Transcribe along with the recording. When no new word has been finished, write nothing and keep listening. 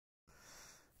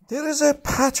There is a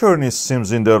pattern, it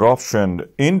seems, in the eruption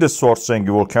in the Svartsengi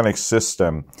volcanic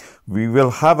system. We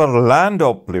will have a land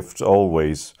uplift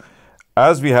always,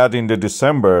 as we had in the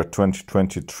December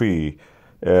 2023,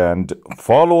 and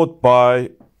followed by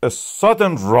a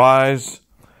sudden rise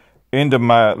in the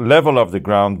level of the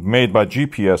ground made by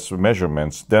GPS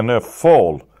measurements, then a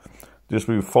fall. This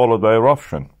will be followed by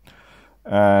eruption.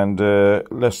 And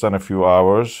less than a few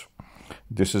hours.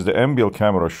 This is the MBL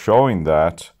camera showing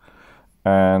that.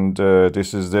 And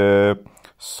this is the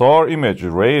SAR image,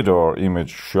 radar image,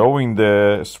 showing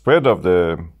the spread of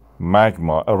the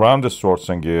magma around the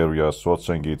Svartsengi area.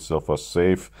 Svartsengi itself was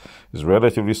safe, is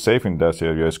relatively safe in that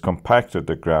area, is compacted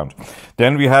the ground.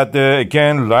 Then we had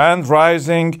again land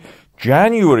rising.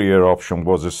 January eruption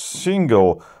was a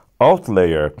single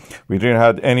outlier. We didn't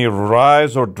have any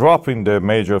rise or drop in the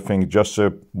major thing, just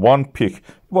one peak.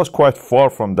 It was quite far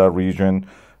from that region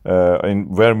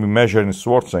where we measured in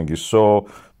Svartsengi. So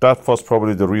that was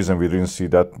probably the reason we didn't see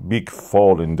that big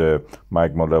fall in the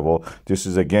magma level. This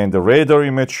is again the radar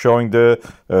image showing the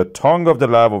tongue of the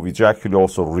lava, which actually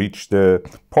also reached the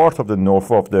part of the north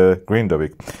of the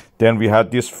Grindavík. Then we had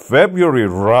this February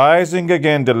rising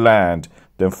again the land,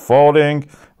 then falling,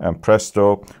 and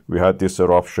presto, we had this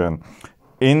eruption.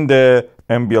 In the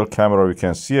MBL camera, we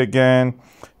can see again,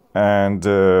 and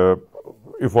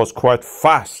it was quite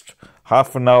fast.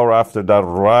 Half an hour after that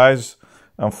rise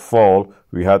and fall,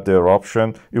 we had the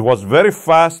eruption. It was very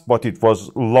fast, but it was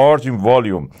large in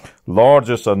volume,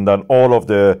 larger than all of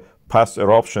the past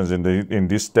eruptions in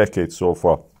this decade so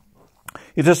far.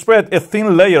 It has spread a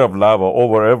thin layer of lava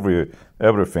over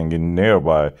everything in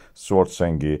nearby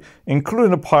Svartsengi,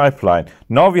 including the pipeline.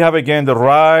 Now we have again the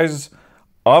rise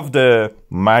of the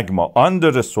magma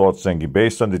under the Svartsengi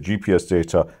based on the GPS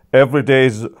data. Every day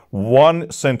is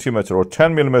 1 centimeter or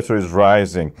 10 millimeters is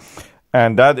rising.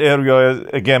 And that area is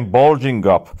again bulging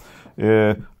up.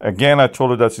 Again, I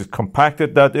told you that it's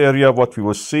compacted, that area. What we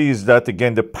will see is that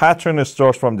again the pattern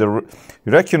starts from the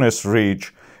Verkís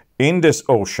ridge in this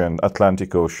ocean,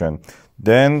 Atlantic Ocean,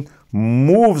 then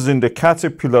moves in the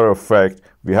caterpillar effect.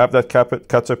 We have that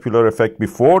caterpillar effect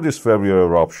before this February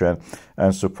eruption,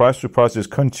 and surprise, surprise, is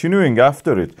continuing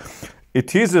after it.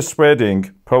 It is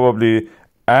spreading probably,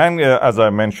 and as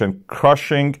I mentioned,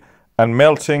 crushing and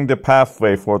melting the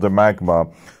pathway for the magma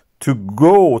to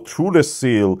go through the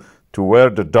seal to where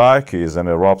the dike is and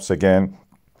erupts again.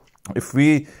 If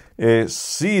we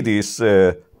see this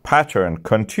pattern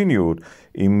continued,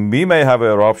 we may have an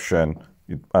eruption.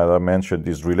 As I mentioned,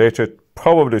 is related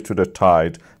probably to the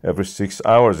tide. Every 6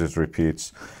 hours it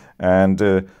repeats.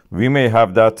 And we may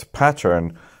have that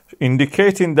pattern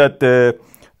indicating that the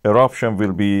eruption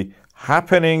will be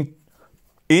happening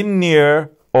in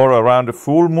near or around the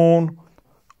full moon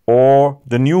or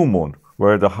the new moon,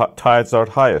 where the tides are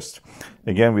highest.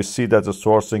 Again, we see that the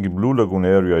Svartsengi Blue Lagoon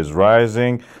area is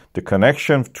rising. The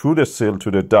connection to the sill, to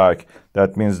the dike,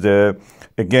 that means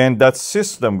that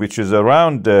system which is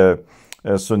around the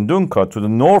Sundhnúka, to the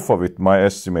north of it, my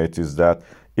estimate is that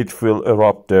it will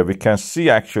erupt there. We can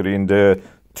see actually in the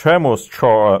Tremors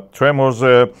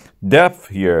depth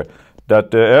here that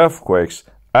the earthquakes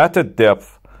at a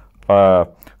depth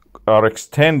are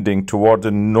extending toward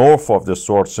the north of the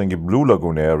Svartsengi Blue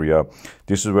Lagoon area.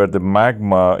 This is where the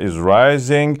magma is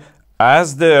rising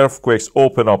as the earthquakes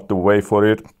open up the way for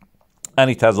it. And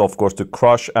it has, of course, to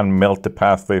crush and melt the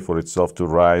pathway for itself to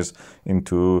rise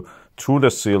through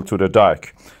the seal to the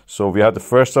dike. So we had the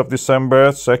 1st of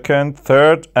December, 2nd,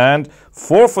 3rd, and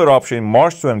 4th eruption in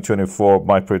March 2024.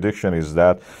 My prediction is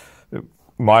that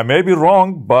I may be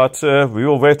wrong, but we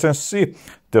will wait and see.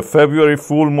 The February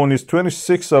full moon is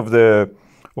 25th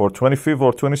or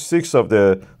 26th of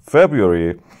the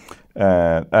February,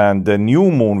 and the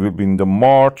new moon will be in the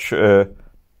March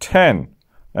 10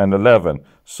 and 11.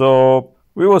 So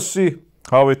we will see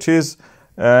how it is,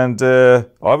 and I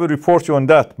will report you on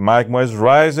that. Magma is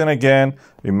rising again.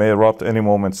 It may erupt any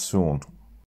moment soon.